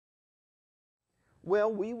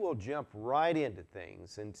Well, we will jump right into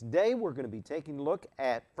things. And today we're going to be taking a look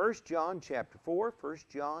at 1 John chapter 4. 1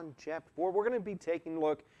 John chapter 4. We're going to be taking a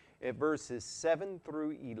look at verses 7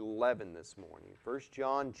 through 11 this morning. 1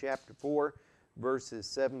 John chapter 4, verses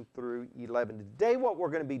 7 through 11. Today what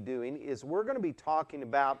we're going to be doing is we're going to be talking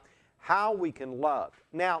about how we can love.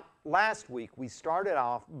 Now, last week we started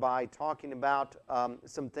off by talking about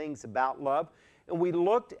some things about love. And we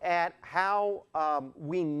looked at how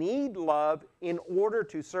we need love in order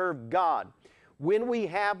to serve God. When we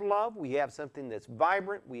have love, we have something that's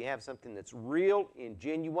vibrant, we have something that's real and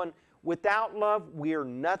genuine. Without love, we are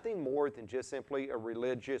nothing more than just simply a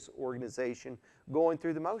religious organization going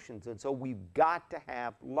through the motions. And so we've got to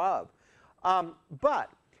have love. But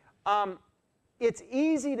it's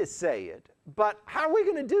easy to say it, but how are we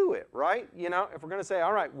going to do it, right? You know, if we're going to say,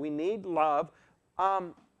 all right, we need love,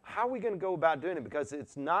 how are we going to go about doing it? Because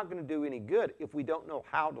it's not going to do any good if we don't know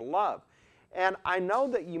how to love. And I know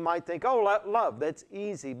that you might think, oh, love, that's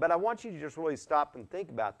easy. But I want you to just really stop and think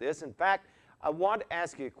about this. In fact, I want to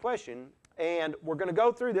ask you a question. And we're going to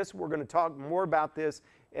go through this. We're going to talk more about this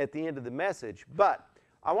at the end of the message. But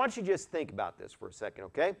I want you to just think about this for a second,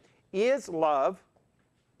 okay? Is love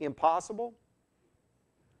impossible,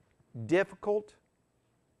 difficult,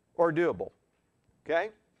 or doable? Okay?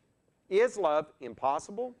 Is love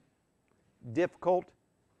impossible, difficult,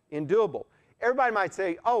 and doable? Everybody might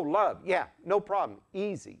say, oh, love, yeah, no problem,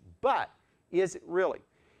 easy. But is it really?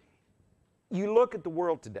 You look at the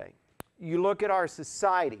world today. You look at our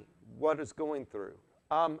society, what it's going through.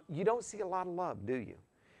 You don't see a lot of love, do you?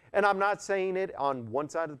 And I'm not saying it on one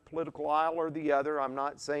side of the political aisle or the other. I'm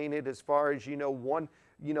not saying it as far as,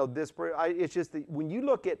 it's just that when you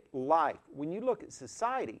look at life, when you look at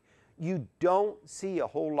society, you don't see a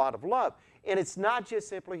whole lot of love. And it's not just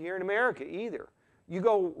simply here in America either. You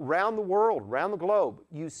go around the world, around the globe,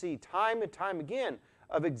 you see time and time again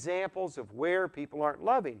of examples of where people aren't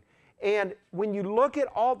loving. And when you look at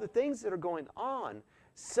all the things that are going on,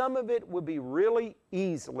 some of it would be really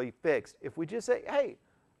easily fixed if we just say, hey,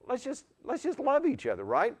 let's just love each other,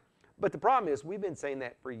 right? But the problem is we've been saying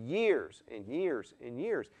that for years and years and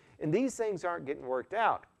years. And these things aren't getting worked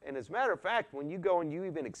out. And as a matter of fact, when you go and you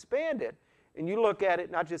even expand it, and you look at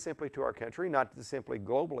it not just simply to our country, not just simply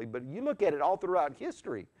globally, but you look at it all throughout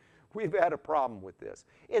history, we've had a problem with this.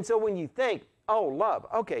 And so when you think, oh, love,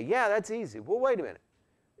 okay, yeah, that's easy. Well, wait a minute.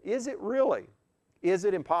 Is it really? Is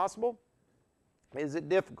it impossible? Is it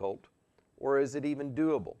difficult? Or is it even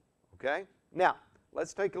doable? Okay? Now,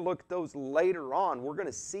 let's take a look at those later on. We're going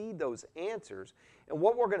to see those answers. And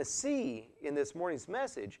what we're going to see in this morning's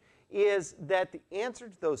message is that the answer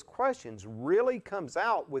to those questions really comes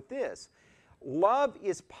out with this. Love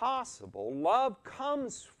is possible. Love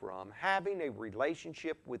comes from having a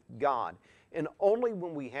relationship with God. And only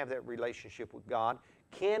when we have that relationship with God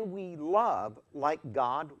can we love like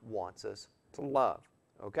God wants us to love.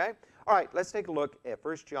 Okay? All right, let's take a look at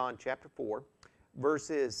 1 John chapter 4.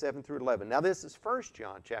 Verses 7 through 11. Now this is 1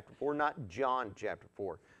 John chapter 4, not John chapter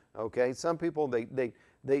 4. Okay, some people they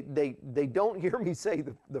don't hear me say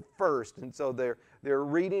the first, and so they're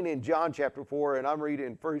reading in John chapter 4, and I'm reading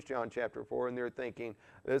in 1 John chapter 4, and they're thinking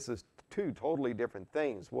this is two totally different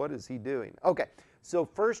things. What is he doing? Okay, so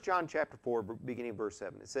 1 John chapter 4, beginning verse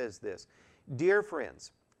 7, it says this: Dear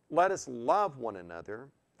friends, let us love one another,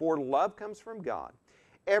 for love comes from God.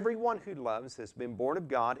 Everyone who loves has been born of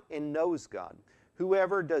God and knows God.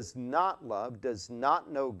 Whoever does not love does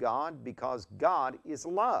not know God, because God is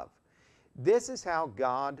love. This is how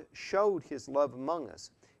God showed his love among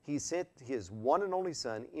us. He sent his one and only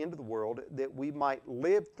Son into the world that we might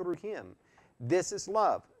live through him. This is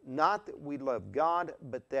love, not that we love God,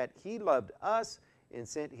 but that he loved us and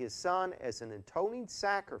sent his Son as an atoning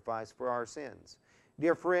sacrifice for our sins.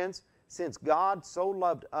 Dear friends, since God so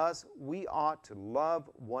loved us, we ought to love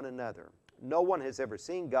one another. No one has ever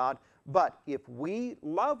seen God, but if we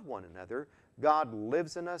love one another, God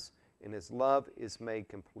lives in us, and his love is made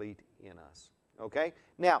complete in us. Okay?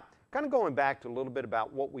 Now, kind of going back to a little bit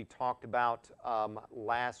about what we talked about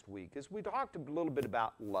last week, is we talked a little bit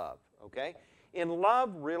about love. Okay? And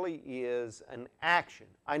love really is an action.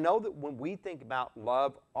 I know that when we think about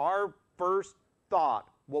love, our first thought,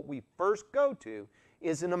 what we first go to,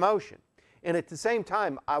 is an emotion. And at the same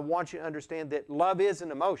time, I want you to understand that love is an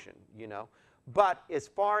emotion, you know. But as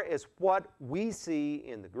far as what we see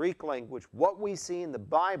in the Greek language, what we see in the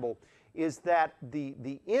Bible, is that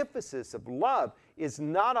the emphasis of love is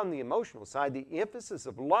not on the emotional side. The emphasis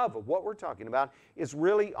of love, of what we're talking about, is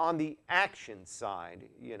really on the action side.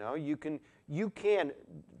 You know, you can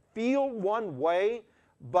feel one way,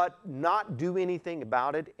 but not do anything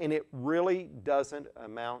about it, and it really doesn't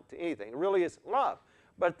amount to anything. It really is love.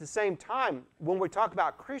 But at the same time, when we talk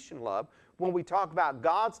about Christian love, when we talk about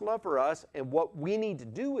God's love for us and what we need to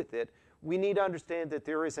do with it, we need to understand that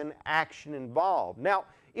there is an action involved. Now,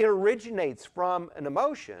 it originates from an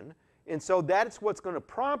emotion, and so that's what's going to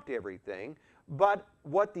prompt everything. But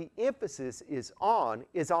what the emphasis is on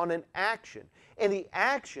an action. And the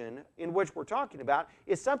action in which we're talking about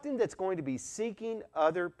is something that's going to be seeking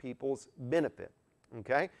other people's benefit.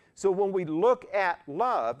 Okay? So when we look at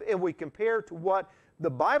love and we compare to what the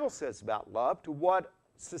Bible says about love to what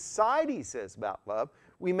society says about love,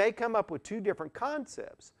 we may come up with two different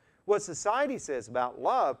concepts. What society says about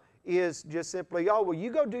love is just simply, oh, well,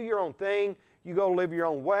 you go do your own thing. You go live your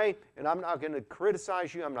own way, and I'm not going to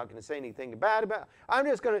criticize you. I'm not going to say anything bad about it. I'm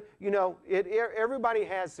just going to, everybody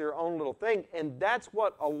has their own little thing, and that's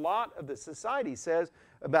what a lot of the society says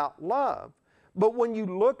about love. But when you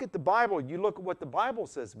look at the Bible, you look at what the Bible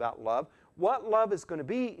says about love, what love is going to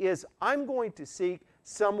be is I'm going to seek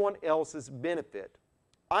someone else's benefit.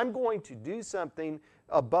 I'm going to do something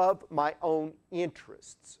above my own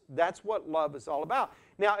interests. That's what love is all about.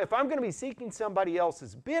 Now, if I'm going to be seeking somebody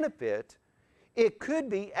else's benefit, it could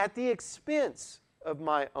be at the expense of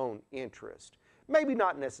my own interest. Maybe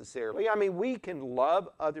not necessarily. I mean, we can love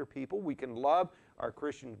other people. We can love our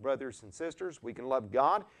Christian brothers and sisters. We can love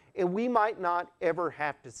God. And we might not ever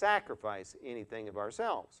have to sacrifice anything of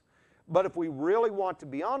ourselves. But if we really want to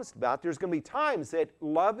be honest about it, there's going to be times that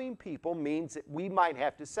loving people means that we might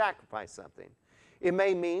have to sacrifice something. It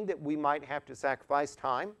may mean that we might have to sacrifice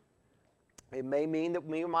time. It may mean that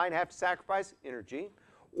we might have to sacrifice energy.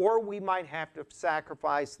 Or we might have to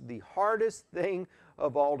sacrifice the hardest thing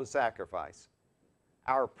of all to sacrifice,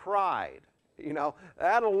 our pride.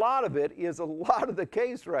 That a lot of it is a lot of the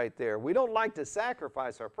case right there. We don't like to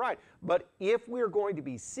sacrifice our pride. But if we're going to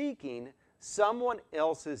be seeking someone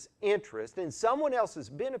else's interest and someone else's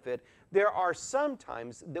benefit, there are some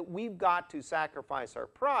times that we've got to sacrifice our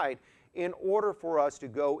pride in order for us to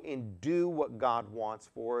go and do what God wants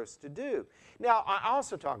for us to do. Now, I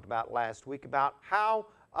also talked about last week about how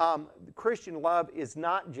Christian love is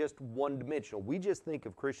not just one-dimensional. We just think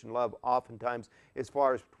of Christian love oftentimes as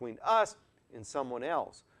far as between us and someone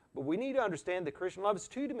else. But we need to understand that Christian love is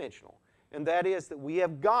two-dimensional. And that is that we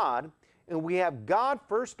have God, and we have God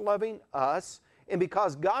first loving us. And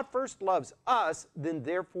because God first loves us, then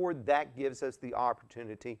therefore that gives us the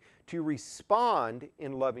opportunity to respond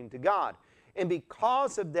in loving to God. And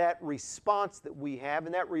because of that response that we have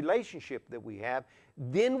and that relationship that we have,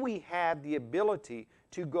 then we have the ability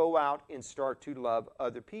to go out and start to love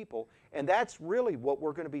other people. And that's really what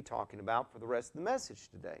we're going to be talking about for the rest of the message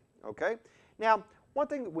today. Okay? Now, one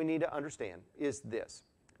thing that we need to understand is this,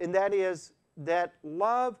 and that is that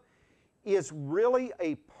love is really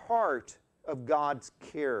a part of God's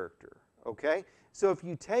character. Okay? So if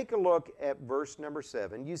you take a look at verse number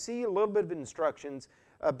 7, you see a little bit of instructions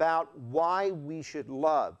about why we should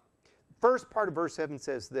love. First part of verse 7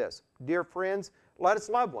 says this, "Dear friends, let us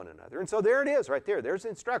love one another." And so there it is right there. There's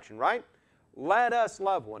instruction, right? Let us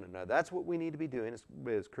love one another. That's what we need to be doing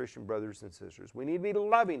as Christian brothers and sisters. We need to be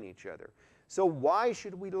loving each other. So why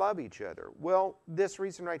should we love each other? Well, this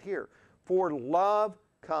reason right here. For love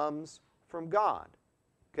comes from God.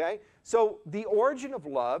 Okay? So the origin of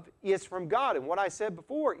love is from God. And what I said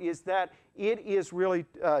before is that it is really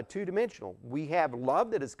two-dimensional. We have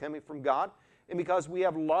love that is coming from God. And because we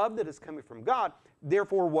have love that is coming from God,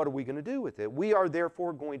 therefore, what are we going to do with it? We are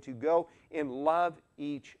therefore going to go and love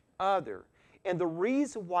each other. And the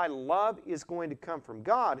reason why love is going to come from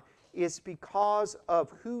God is because of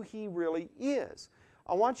who He really is.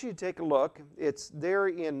 I want you to take a look. It's there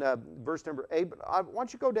in verse number 8, but I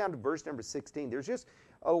want you to go down to verse number 16. There's just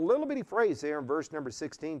a little bitty phrase there in verse number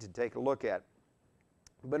 16 to take a look at.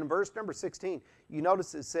 But in verse number 16, you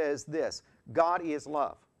notice it says this, God is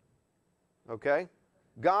love. Okay?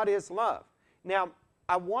 God is love. Now,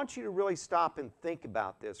 I want you to really stop and think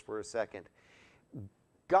about this for a second.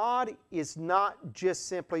 God is not just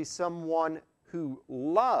simply someone who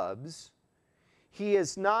loves. He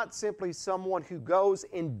is not simply someone who goes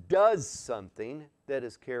and does something that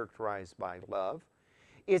is characterized by love.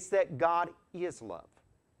 It's that God is love.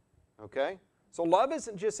 Okay? So love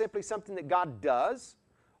isn't just simply something that God does.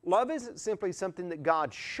 Love isn't simply something that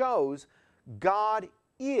God shows. God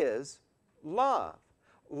is love.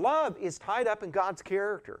 Love is tied up in God's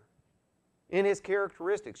character, in His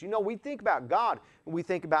characteristics. You know, we think about God, and we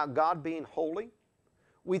think about God being holy.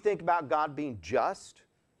 We think about God being just.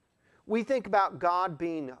 We think about God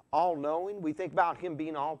being all-knowing. We think about Him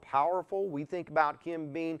being all-powerful. We think about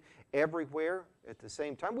Him being everywhere at the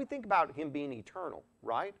same time. We think about Him being eternal,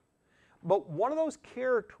 right? But one of those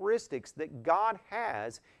characteristics that God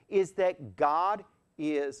has is that God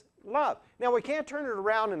is love. Now, we can't turn it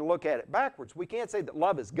around and look at it backwards. We can't say that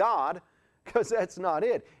love is God, because that's not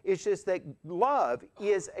it. It's just that love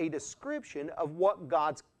is a description of what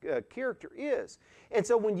God's character is. And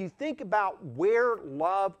so when you think about where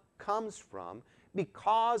love comes from,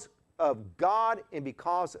 because of God and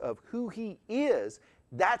because of who He is,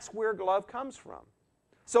 that's where love comes from.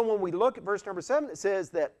 So when we look at verse number 7, it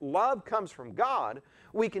says that love comes from God.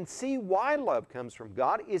 We can see why love comes from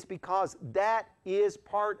God is because that is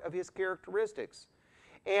part of His characteristics.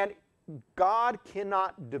 And God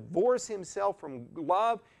cannot divorce Himself from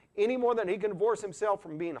love any more than He can divorce Himself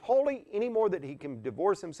from being holy, any more than He can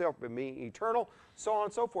divorce Himself from being eternal, so on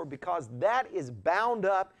and so forth, because that is bound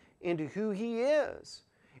up into who He is.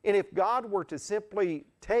 And if God were to simply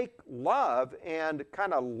take love and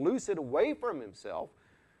kind of loose it away from Himself,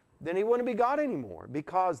 then He wouldn't be God anymore,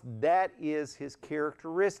 because that is His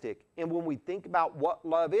characteristic. And when we think about what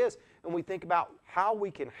love is, and we think about how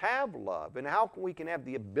we can have love, and how we can have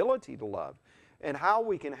the ability to love, and how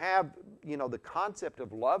we can have, the concept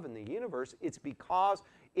of love in the universe, it's because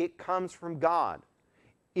it comes from God.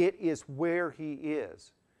 It is where He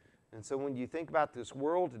is. And so when you think about this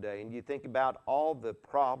world today, and you think about all the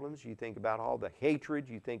problems, you think about all the hatred,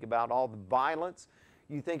 you think about all the violence,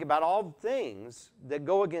 you think about all the things that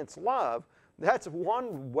go against love, that's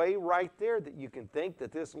one way right there that you can think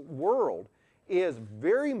that this world is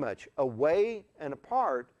very much away and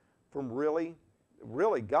apart from really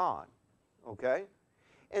God, okay?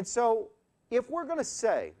 And so if we're going to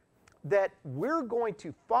say that we're going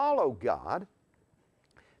to follow God,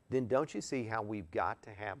 then don't you see how we've got to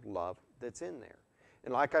have love that's in there?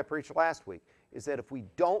 And like I preached last week, is that if we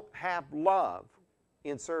don't have love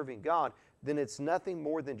in serving God, then it's nothing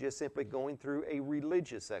more than just simply going through a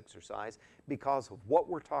religious exercise, because of what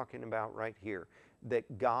we're talking about right here,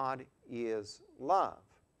 that God is love.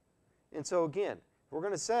 And so again, we're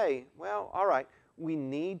going to say, well, all right, we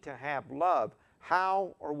need to have love.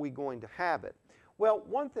 How are we going to have it? Well,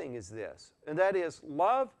 one thing is this, and that is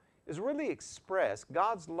love is really expressed,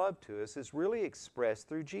 God's love to us is really expressed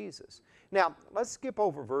through Jesus. Now, let's skip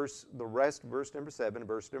over verse number 7 and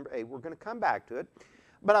verse number 8. We're going to come back to it.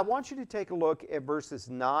 But I want you to take a look at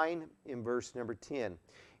verses 9 and verse number 10.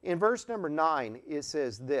 In verse number 9, it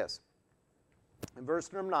says this. In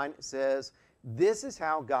verse number 9, it says, "This is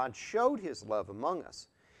how God showed His love among us.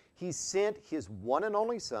 He sent His one and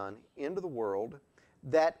only Son into the world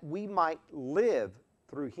that we might live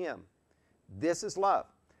through Him. This is love.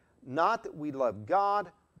 Not that we love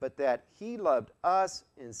God, but that He loved us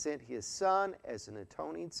and sent His Son as an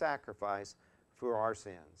atoning sacrifice for our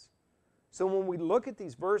sins." So when we look at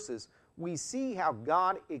these verses, we see how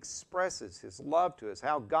God expresses His love to us,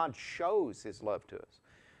 how God shows His love to us.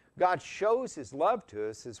 God shows His love to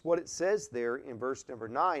us, is what it says there in verse number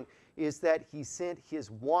 9, is that He sent His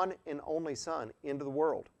one and only Son into the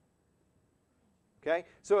world. Okay?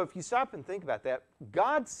 So if you stop and think about that,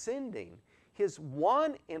 God sending His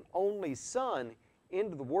one and only Son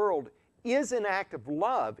into the world is an act of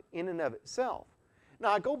love in and of itself.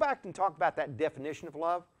 Now, I go back and talk about that definition of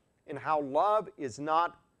love, and how love is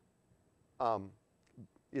not,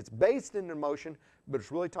 it's based in emotion, but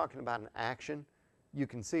it's really talking about an action. You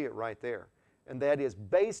can see it right there. And that is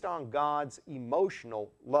based on God's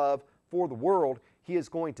emotional love for the world. He is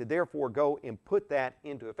going to therefore go and put that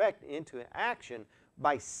into effect, into action,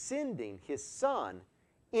 by sending His Son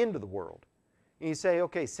into the world. And you say,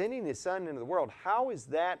 okay, sending His Son into the world, how is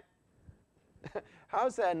that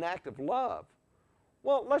an act of love?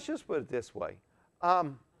 Well, let's just put it this way.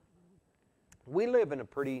 We live in a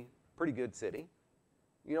pretty good city.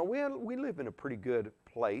 We live in a pretty good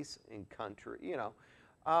place and country.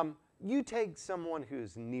 You take someone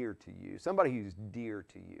who's near to you, somebody who's dear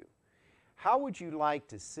to you. How would you like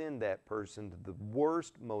to send that person to the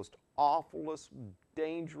worst, most awfulest,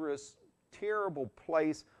 dangerous, terrible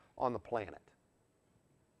place on the planet?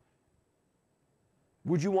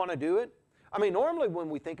 Would you want to do it? I mean, normally when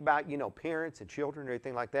we think about, parents and children and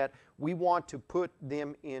everything like that, we want to put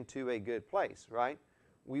them into a good place, right?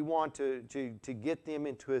 We want to get them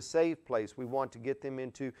into a safe place. We want to get them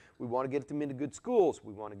into good schools.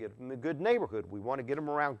 We want to get them in a good neighborhood. We want to get them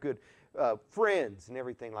around good friends and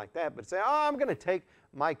everything like that. But say, I'm going to take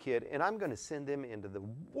my kid and I'm going to send them into the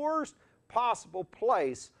worst possible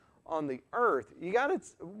place on the earth.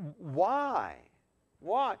 Why?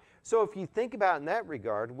 Why? So if you think about it in that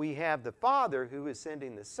regard, we have the Father who is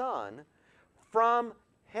sending the Son from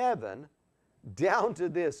heaven down to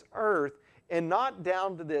this earth, and not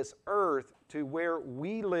down to this earth to where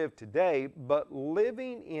we live today, but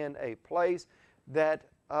living in a place that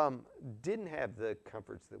didn't have the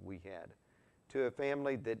comforts that we had, to a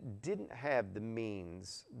family that didn't have the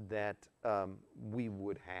means that we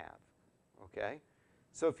would have, okay?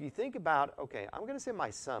 So if you think about, okay, I'm going to send my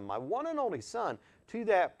son, my one and only son, to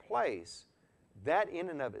that place, that in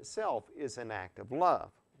and of itself is an act of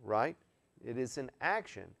love, right? It is an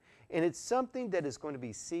action. And it's something that is going to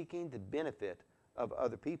be seeking the benefit of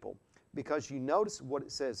other people. Because you notice what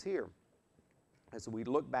it says here, as we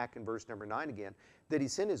look back in verse number 9 again, that he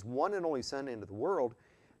sent his one and only son into the world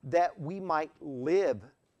that we might live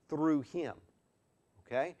through him,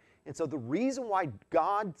 okay? And so the reason why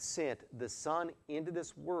God sent the Son into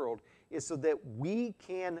this world is so that we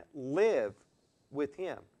can live with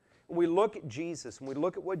him. When we look at Jesus, and we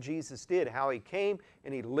look at what Jesus did, how he came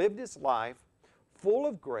and he lived his life full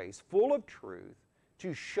of grace, full of truth,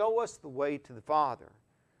 to show us the way to the Father.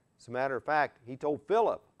 As a matter of fact, he told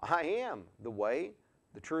Philip, I am the way,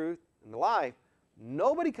 the truth, and the life.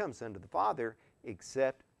 Nobody comes unto the Father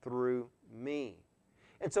except through me.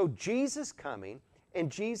 And so Jesus coming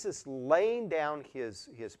and Jesus laying down his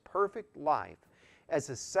perfect life as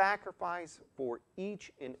a sacrifice for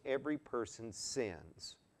each and every person's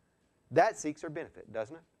sins, that seeks our benefit,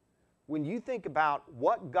 doesn't it? When you think about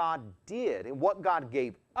what God did and what God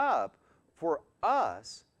gave up for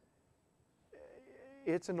us,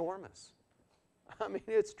 it's enormous. I mean,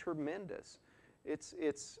 it's tremendous. What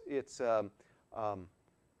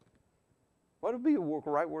would be the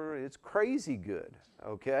right word? It's crazy good,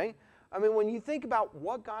 okay? I mean, when you think about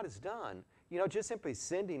what God has done, you know, just simply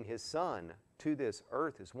sending his son to this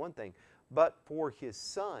earth is one thing, but for his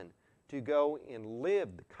son to go and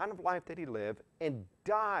live the kind of life that he lived and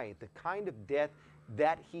die the kind of death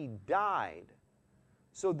that he died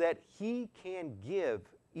so that he can give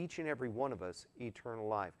each and every one of us eternal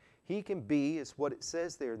life. He can be, is what it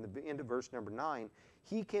says there in the end of verse number 9,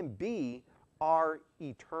 he can be our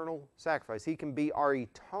eternal sacrifice. He can be our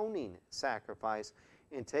atoning sacrifice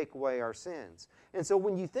and take away our sins. And so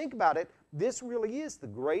when you think about it, this really is the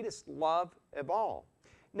greatest love of all.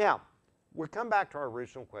 Now, we'll come back to our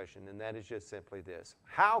original question, and that is just simply this.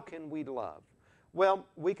 How can we love? Well,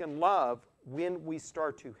 we can love when we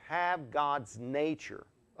start to have God's nature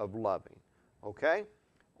of loving, okay?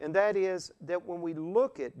 And that is that when we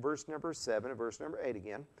look at verse number 7 and verse number 8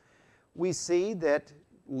 again, we see that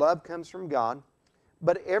love comes from God,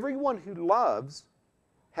 but everyone who loves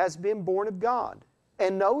has been born of God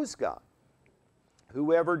and knows God.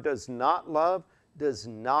 Whoever does not love does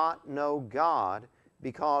not know God,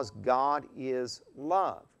 because God is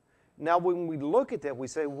love. Now, when we look at that, we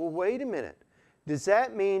say, well, wait a minute. Does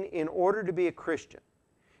that mean in order to be a Christian,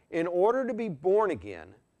 in order to be born again,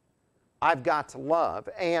 I've got to love?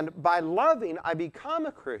 And by loving, I become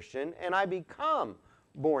a Christian and I become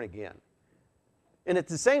born again. And at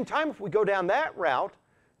the same time, if we go down that route,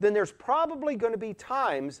 then there's probably going to be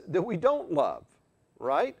times that we don't love,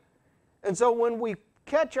 right? And so when we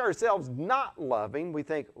catch ourselves not loving, we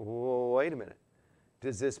think, oh, wait a minute.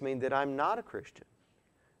 Does this mean that I'm not a Christian?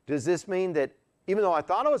 Does this mean that even though I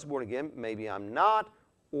thought I was born again, maybe I'm not,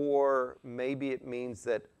 or maybe it means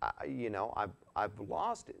that I've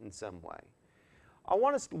lost it in some way? I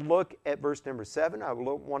want us to look at verse number 7. I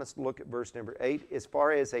want us to look at verse number 8 as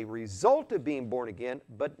far as a result of being born again,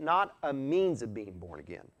 but not a means of being born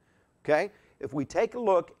again. Okay? If we take a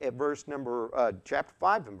look at verse number, chapter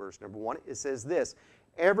 5 and verse number 1, it says this: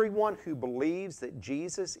 everyone who believes that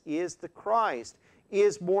Jesus is the Christ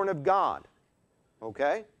is born of God.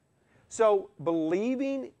 Okay? So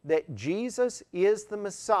believing that Jesus is the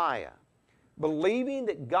Messiah, believing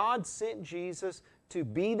that God sent Jesus to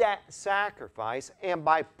be that sacrifice, and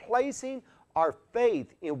by placing our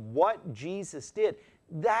faith in what Jesus did,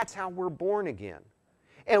 that's how we're born again.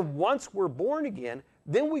 And once we're born again,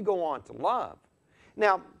 then we go on to love.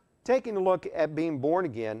 Now, taking a look at being born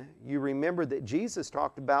again, you remember that Jesus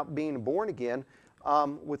talked about being born again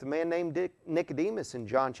with a man named Nicodemus in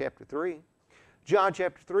John chapter 3. John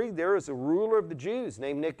chapter 3, there is a ruler of the Jews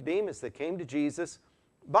named Nicodemus that came to Jesus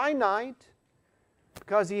by night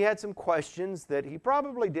because he had some questions that he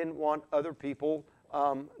probably didn't want other people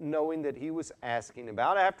knowing that he was asking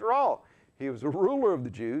about. After all, he was a ruler of the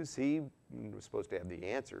Jews. He was supposed to have the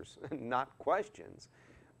answers, not questions.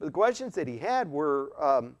 But the questions that he had were,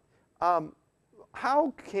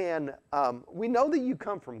 how can, we know that you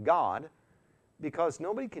come from God, because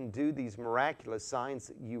nobody can do these miraculous signs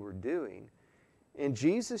that you were doing. And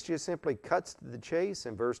Jesus just simply cuts to the chase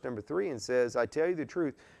in verse number 3 and says, I tell you the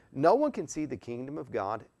truth, no one can see the kingdom of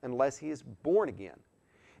God unless he is born again.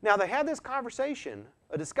 Now they had this conversation,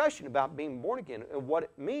 a discussion about being born again and what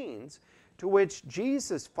it means, to which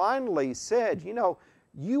Jesus finally said, you know,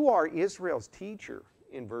 you are Israel's teacher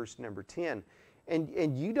in verse number 10,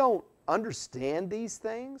 and you don't understand these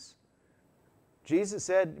things? Jesus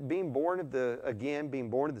said being born of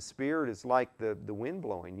the Spirit is like the wind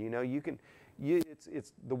blowing. You know,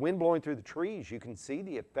 it's the wind blowing through the trees. You can see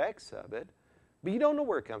the effects of it, but you don't know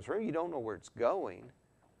where it comes from. You don't know where it's going.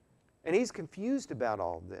 And he's confused about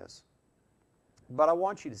all this. But I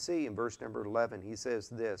want you to see in verse number 11, he says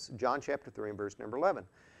this, John chapter 3 and verse number 11.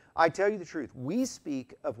 I tell you the truth, we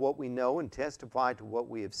speak of what we know and testify to what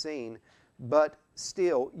we have seen, but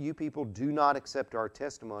still you people do not accept our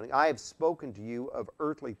testimony. I have spoken to you of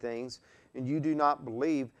earthly things, and you do not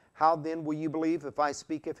believe. How then will you believe if I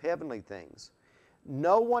speak of heavenly things?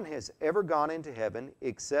 No one has ever gone into heaven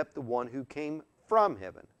except the one who came from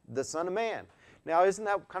heaven, the Son of Man. Now, isn't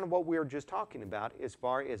that kind of what we were just talking about as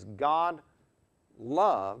far as God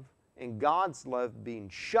love and God's love being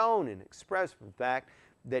shown and expressed from the fact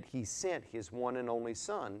that He sent His one and only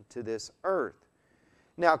Son to this earth?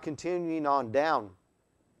 Now, continuing on down,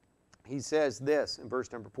 he says this in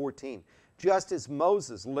verse number 14. Just as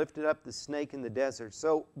Moses lifted up the snake in the desert,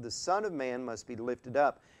 so the Son of Man must be lifted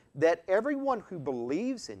up, that everyone who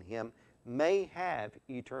believes in Him may have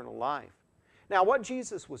eternal life. Now, what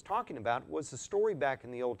Jesus was talking about was a story back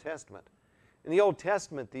in the Old Testament. In the Old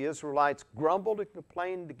Testament, the Israelites grumbled and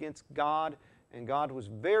complained against God, and God was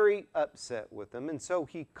very upset with them. And so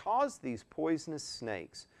He caused these poisonous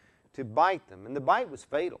snakes to bite them, and the bite was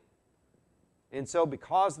fatal. And so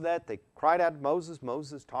because of that, they cried out to Moses.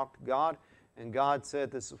 Moses talked to God, and God said,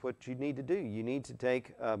 this is what you need to do. You need to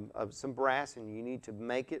take some brass, and you need to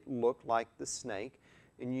make it look like the snake,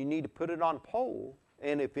 and you need to put it on a pole.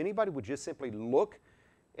 And if anybody would just simply look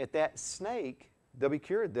at that snake, they'll be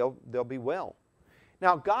cured. They'll be well.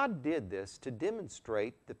 Now, God did this to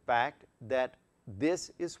demonstrate the fact that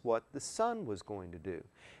this is what the Son was going to do.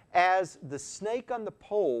 As the snake on the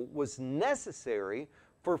pole was necessary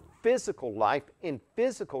for physical life and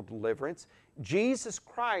physical deliverance, Jesus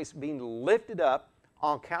Christ being lifted up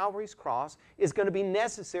on Calvary's cross is going to be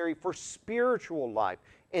necessary for spiritual life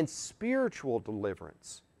and spiritual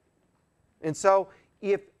deliverance. And so,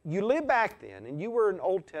 if you live back then and you were an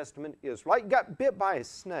Old Testament Israelite, you got bit by a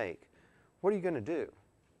snake, what are you going to do?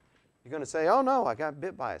 You're going to say, oh no, I got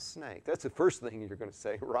bit by a snake. That's the first thing you're going to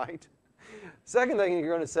say, right? Second thing you're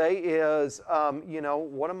going to say is, you know,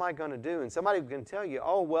 what am I going to do? And somebody can tell you,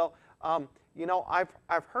 oh, well, you know,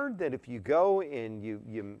 I've heard that if you go and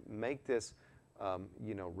you make this,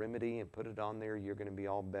 you know, remedy and put it on there, you're going to be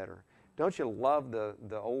all better. Don't you love the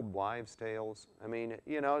old wives' tales? I mean,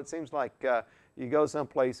 you know, it seems like you go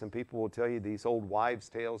someplace and people will tell you these old wives'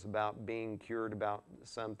 tales about being cured about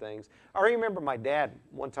some things. I remember my dad,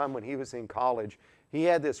 one time when he was in college, he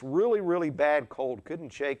had this really, really bad cold, couldn't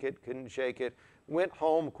shake it. Went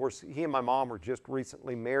home, of course, he and my mom were just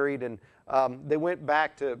recently married, and they went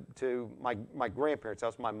back to my grandparents'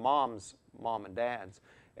 house, my mom's mom and dad's.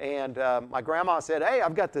 And my grandma said, hey,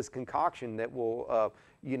 I've got this concoction that will,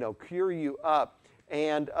 you know, cure you up.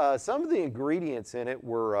 And some of the ingredients in it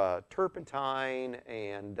were turpentine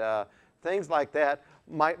and things like that.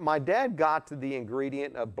 My dad got to the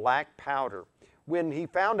ingredient of black powder. When he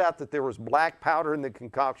found out that there was black powder in the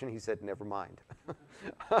concoction, he said, never mind.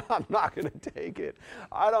 I'm not going to take it.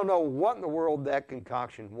 I don't know what in the world that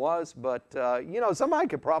concoction was, but, you know, somebody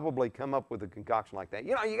could probably come up with a concoction like that.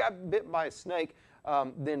 You know, you got bit by a snake.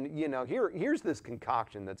 Then, you know, here's this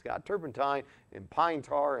concoction that's got turpentine and pine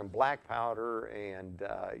tar and black powder and,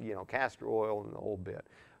 you know, castor oil and the whole bit.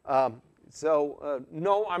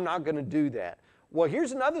 No, I'm not going to do that. Well,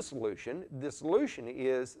 here's another solution. The solution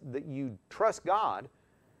is that you trust God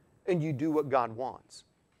and you do what God wants.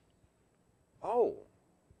 Oh,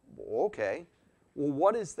 okay. Well,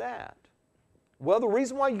 what is that? Well, the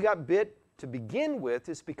reason why you got bit to begin with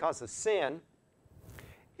is because of sin,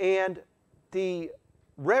 and the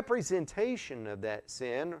representation of that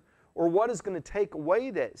sin, or what is going to take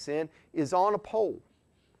away that sin, is on a pole.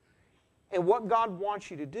 And what God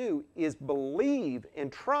wants you to do is believe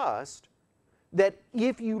and trust that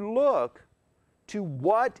if you look to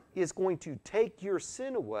what is going to take your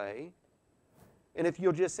sin away, and if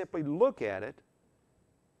you'll just simply look at it,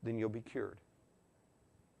 then you'll be cured.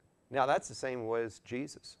 Now, that's the same way as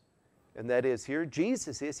Jesus. And that is here,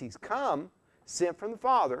 He's come, sent from the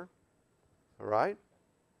Father, all right?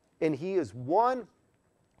 And He is one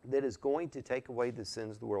that is going to take away the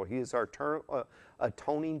sins of the world. He is our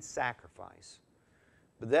atoning sacrifice.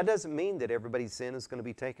 But that doesn't mean that everybody's sin is going to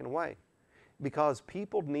be taken away, because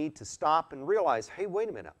people need to stop and realize, hey, wait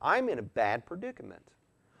a minute, I'm in a bad predicament.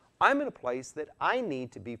 I'm in a place that I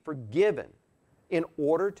need to be forgiven in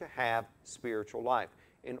order to have spiritual life,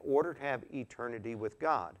 in order to have eternity with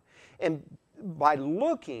God. And by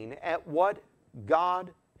looking at what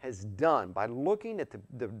God has done, by looking at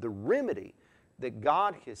the remedy that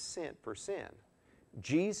God has sent for sin,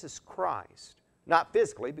 Jesus Christ, not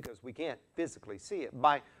physically because we can't physically see it,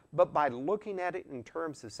 but by looking at it in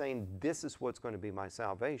terms of saying, this is what's going to be my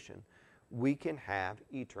salvation, we can have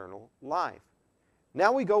eternal life.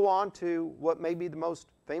 Now we go on to what may be the most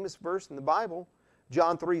famous verse in the Bible,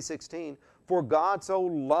 John 3:16. For God so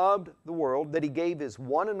loved the world that He gave His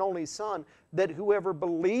one and only Son, that whoever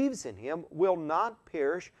believes in Him will not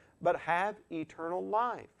perish, but have eternal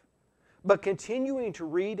life. But continuing to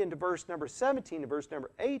read into verse number 17 and verse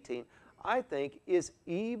number 18, I think is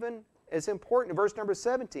even as important. Verse number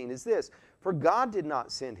 17 is this: For God did not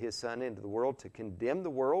send His Son into the world to condemn the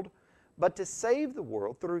world, but to save the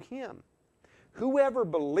world through Him. Whoever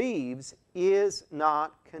believes is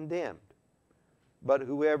not condemned, but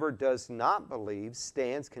whoever does not believe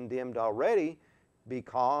stands condemned already,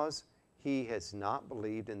 because he has not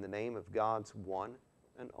believed in the name of God's one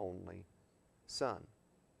and only Son.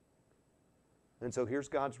 And so here's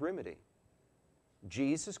God's remedy: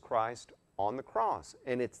 Jesus Christ on the cross.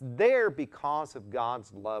 And it's there because of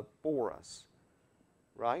God's love for us,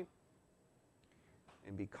 right?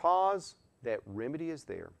 And because that remedy is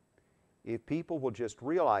there, if people will just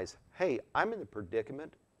realize, hey, I'm in the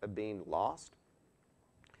predicament of being lost,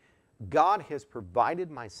 God has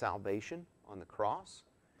provided my salvation on the cross,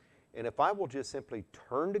 and if I will just simply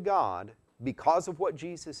turn to God because of what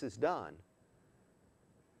Jesus has done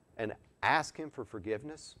and ask Him for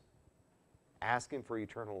forgiveness, ask Him for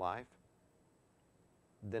eternal life,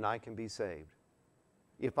 then I can be saved.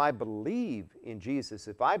 If I believe in Jesus,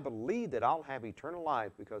 if I believe that I'll have eternal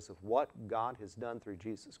life because of what God has done through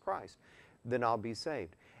Jesus Christ, then I'll be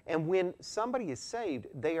saved. And when somebody is saved,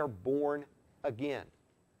 they are born again.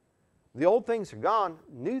 The old things are gone,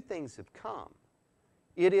 new things have come.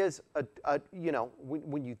 It is,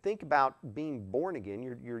 when you think about being born again,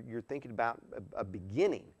 you're thinking about a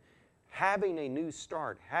beginning, having a new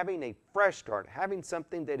start, having a fresh start, having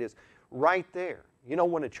something that is right there. You know,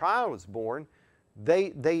 when a child is born,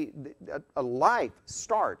 a life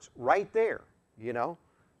starts right there, you know.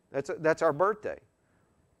 That's our birthday.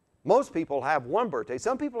 Most people have one birthday.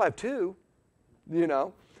 Some people have two, you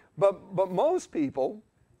know. But most people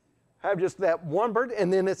have just that one birthday,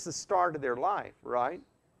 and then it's the start of their life, right?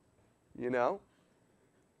 You know?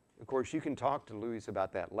 Of course, you can talk to Louis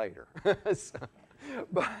about that later.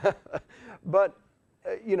 But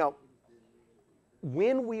you know,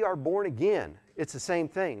 when we are born again, it's the same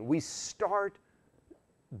thing. We start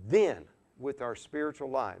then with our spiritual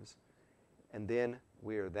lives, and then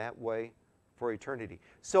we are that way for eternity.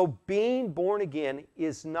 So being born again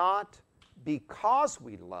is not because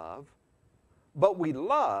we love, but we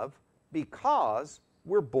love because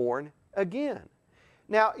we're born again.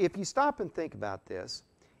 Now, if you stop and think about this,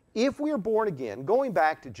 if we are born again, going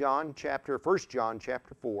back to 1 John chapter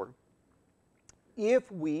 4, if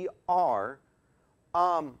we are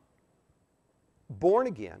born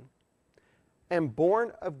again and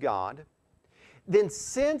born of God, then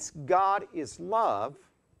since God is love,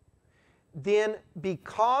 then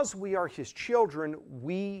because we are His children,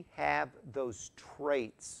 we have those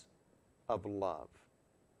traits of love.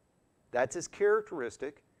 That's His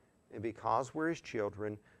characteristic, and because we're His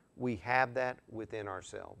children, we have that within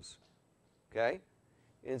ourselves. Okay?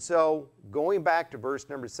 And so, going back to verse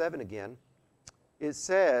number 7 again, it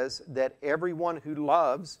says that everyone who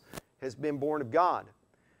loves has been born of God.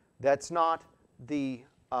 That's not the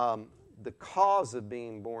cause of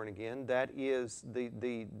being born again. That is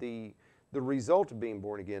the result of being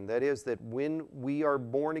born again. That is that when we are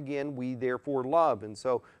born again, we therefore love. And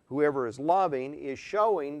so whoever is loving is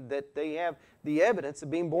showing that they have the evidence of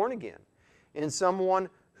being born again. And someone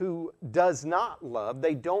who does not love,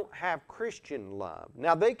 they don't have Christian love.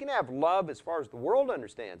 Now, they can have love as far as the world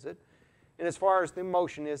understands it, and as far as the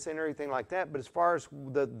emotion is and everything like that, but as far as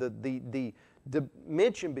the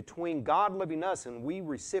dimension between God loving us and we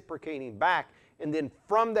reciprocating back, and then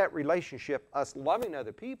from that relationship, us loving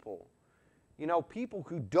other people, you know, people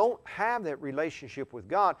who don't have that relationship with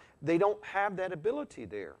God, they don't have that ability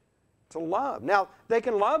there to love. Now, they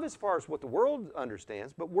can love as far as what the world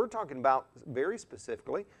understands, but we're talking about very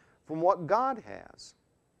specifically from what God has.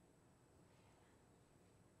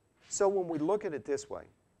 So when we look at it this way,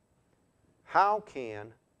 how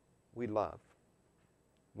can we love?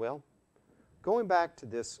 Well, going back to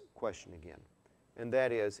this question again, and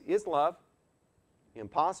that is love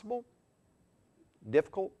impossible,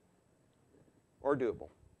 difficult, or doable?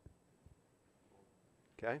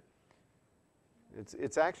 Okay?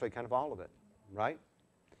 It's actually kind of all of it, right?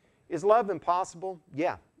 Is love impossible?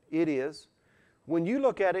 Yeah, it is. When you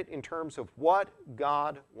look at it in terms of what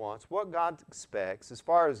God wants, what God expects, as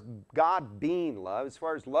far as God being love, as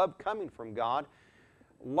far as love coming from God,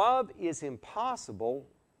 love is impossible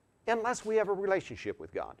unless we have a relationship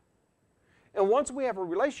with God. And once we have a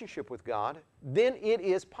relationship with God, then it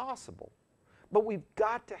is possible. But we've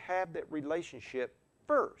got to have that relationship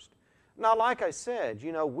first. Now, like I said,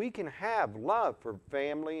 you know, we can have love for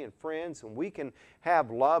family and friends, and we can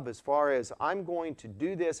have love as far as I'm going to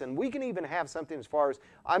do this, and we can even have something as far as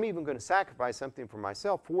I'm even going to sacrifice something for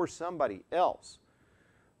myself for somebody else.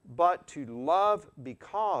 But to love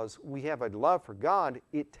because we have a love for God,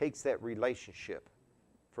 it takes that relationship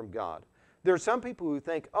from God. There are some people who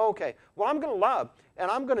think, oh, okay, well, I'm going to love,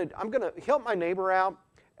 and I'm going to help my neighbor out,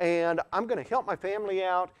 and I'm going to help my family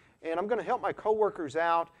out, and I'm going to help my coworkers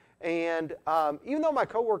out. And even though my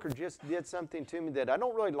coworker just did something to me that I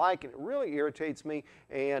don't really like and it really irritates me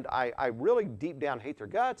and I really deep down hate their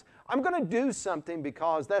guts, I'm going to do something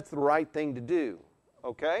because that's the right thing to do,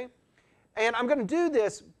 okay? And I'm going to do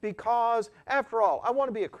this because, after all, I want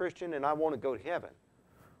to be a Christian and I want to go to heaven.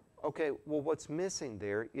 Okay, well, what's missing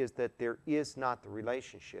there is that there is not the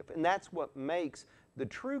relationship. And that's what makes the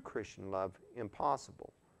true Christian love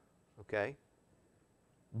impossible, okay?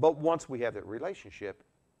 But once we have that relationship,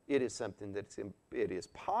 it is something it is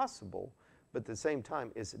possible, but at the same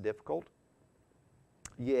time, is it difficult?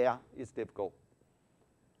 Yeah, it's difficult.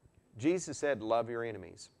 Jesus said, love your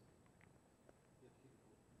enemies.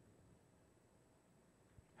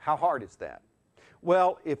 How hard is that?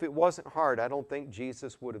 Well, if it wasn't hard, I don't think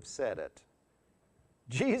Jesus would have said it.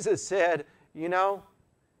 Jesus said, you know,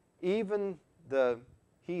 even the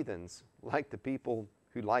heathens like the people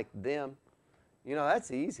who like them. You know, that's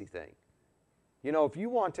the easy thing. You know, if you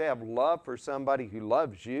want to have love for somebody who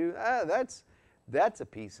loves you, that's a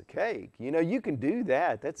piece of cake. You know, you can do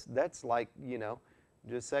that. That's like, you know,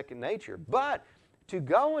 just second nature. But to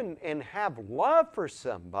go and have love for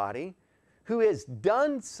somebody who has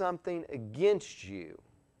done something against you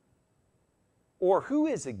or who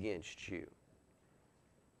is against you,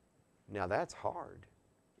 now that's hard,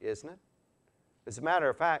 isn't it? As a matter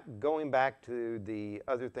of fact, going back to the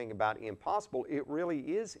other thing about impossible, it really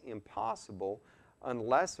is impossible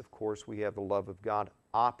unless, of course, we have the love of God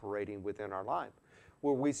operating within our life,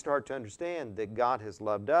 where we start to understand that God has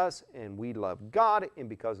loved us and we love God, and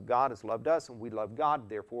because God has loved us and we love God,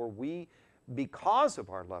 therefore we, because of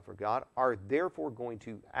our love for God, are therefore going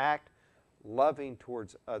to act loving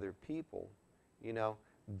towards other people. You know,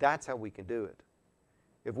 that's how we can do it.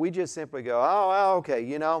 If we just simply go, oh, well, okay,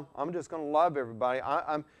 you know, I'm just going to love everybody.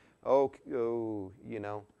 You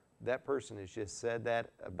know, that person has just said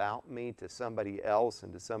that about me to somebody else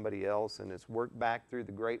and to somebody else, and it's worked back through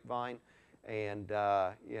the grapevine. And,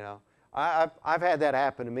 you know, I've had that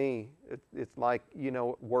happen to me. It's like, you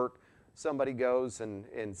know, at work, somebody goes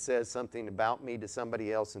and says something about me to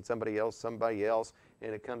somebody else, and somebody else,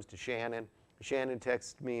 and it comes to Shannon. Shannon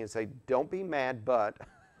texts me and says, don't be mad, but...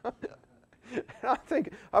 And I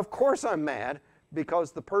think, of course I'm mad,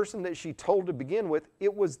 because the person that she told to begin with,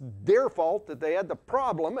 it was their fault that they had the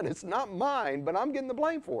problem, and it's not mine, but I'm getting the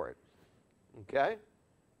blame for it. Okay?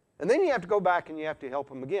 And then you have to go back and you have to help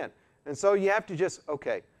them again. And so you have to just,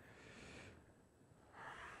 okay,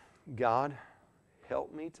 God,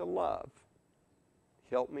 help me to love.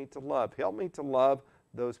 Help me to love. Help me to love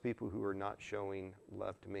those people who are not showing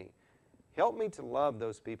love to me. Help me to love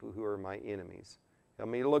those people who are my enemies. Help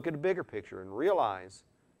me to look at a bigger picture and realize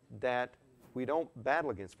that we don't battle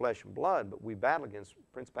against flesh and blood, but we battle against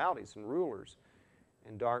principalities and rulers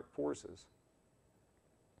and dark forces.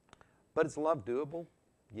 But is love doable?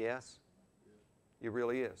 Yes, it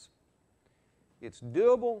really is. It's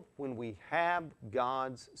doable when we have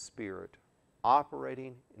God's Spirit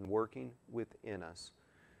operating and working within us.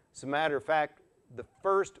 As a matter of fact, the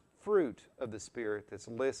first fruit of the Spirit that's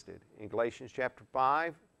listed in Galatians chapter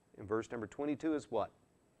 5, in verse number 22 is what?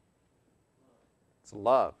 It's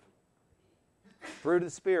love. Fruit of the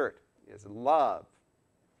Spirit is love,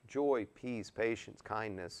 joy, peace, patience,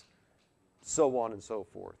 kindness, so on and so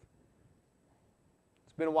forth.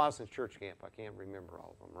 It's been a while since church camp. I can't remember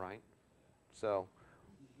all of them, right? So,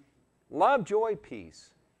 love, joy,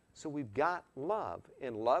 peace. So we've got love,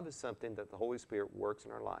 and love is something that the Holy Spirit works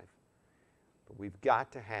in our life. But we've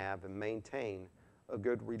got to have and maintain a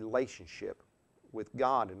good relationship with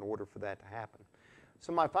God in order for that to happen.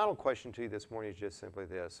 So my final question to you this morning is just simply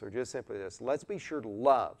this. Let's be sure to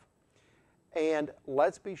love, and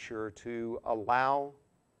let's be sure to allow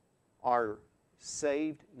our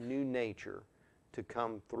saved new nature to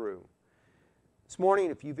come through. This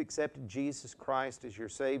morning, if you've accepted Jesus Christ as your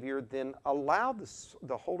Savior, then allow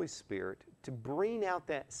the Holy Spirit to bring out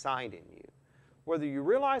that side in you. Whether you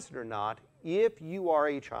realize it or not, if you are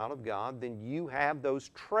a child of God, then you have those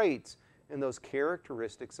traits and those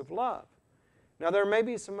characteristics of love. Now, there may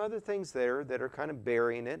be some other things there that are kind of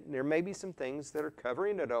burying it, and there may be some things that are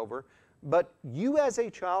covering it over, but you as a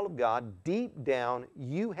child of God, deep down,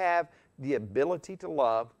 you have the ability to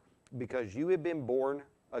love because you have been born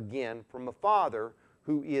again from a Father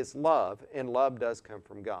who is love, and love does come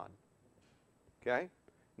from God. Okay?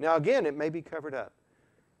 Now, again, it may be covered up.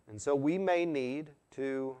 And so we may need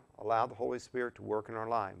to allow the Holy Spirit to work in our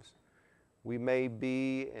lives. We may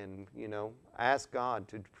be and, ask God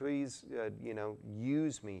to please,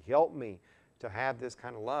 use me, help me to have this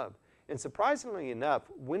kind of love. And surprisingly enough,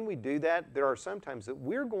 when we do that, there are sometimes that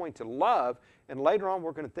we're going to love, and later on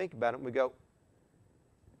we're going to think about it and we go,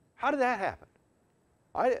 how did that happen?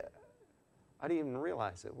 I didn't even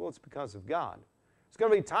realize it. Well, it's because of God. There's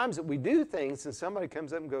going to be times that we do things and somebody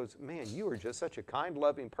comes up and goes, man, you are just such a kind,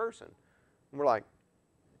 loving person. And we're like,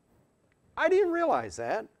 I didn't realize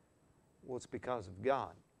that. Well, it's because of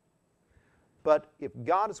God. But if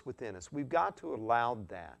God is within us, we've got to allow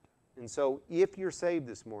that. And so if you're saved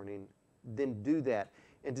this morning, then do that.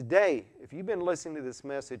 And today, if you've been listening to this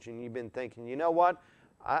message and you've been thinking, you know what,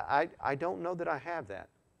 I don't know that I have that.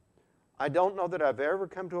 I don't know that I've ever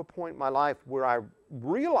come to a point in my life where I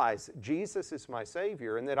realize that Jesus is my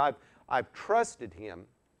Savior and that I've trusted Him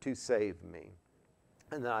to save me.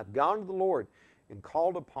 And that I've gone to the Lord and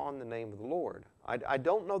called upon the name of the Lord. I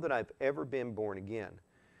don't know that I've ever been born again.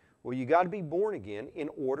 Well, you got to be born again in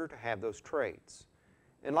order to have those traits.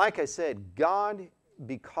 And like I said, God,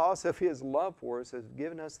 because of His love for us, has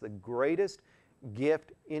given us the greatest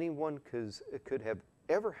gift anyone could have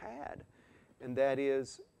ever had, and that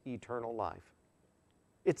is eternal life.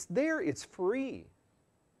 It's there, it's free.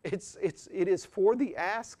 It is for the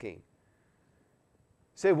asking.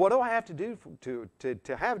 Say, what do I have to do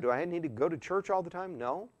to have it? Do I need to go to church all the time?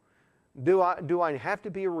 No. Do I have to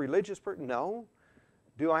be a religious person? No.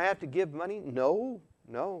 Do I have to give money? No.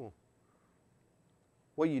 No.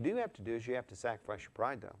 What you do have to do is you have to sacrifice your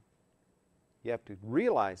pride, though. You have to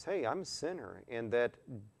realize, hey, I'm a sinner, and that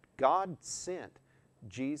God sent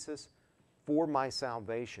Jesus for my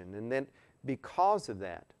salvation. And then because of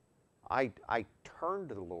that, I turn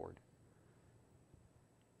to the Lord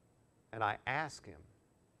and I ask Him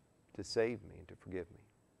to save me and to forgive me.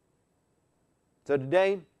 So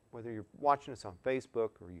today, whether you're watching us on Facebook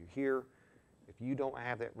or you're here, if you don't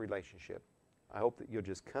have that relationship, I hope that you'll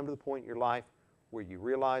just come to the point in your life where you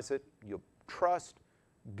realize it, you'll trust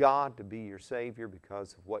God to be your Savior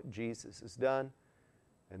because of what Jesus has done,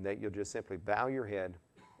 and that you'll just simply bow your head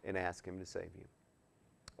and ask Him to save you.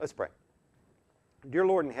 Let's pray. Dear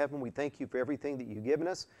Lord in heaven, we thank You for everything that You've given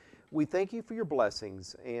us. We thank You for Your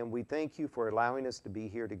blessings, and we thank You for allowing us to be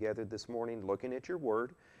here together this morning looking at Your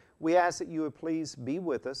Word. We ask that You would please be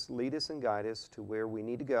with us, lead us and guide us to where we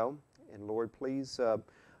need to go. And Lord, please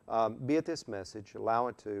be at this message. Allow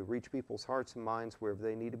it to reach people's hearts and minds wherever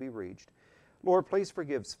they need to be reached. Lord, please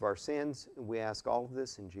forgive us of our sins. We ask all of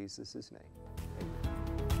this in Jesus' name. Amen.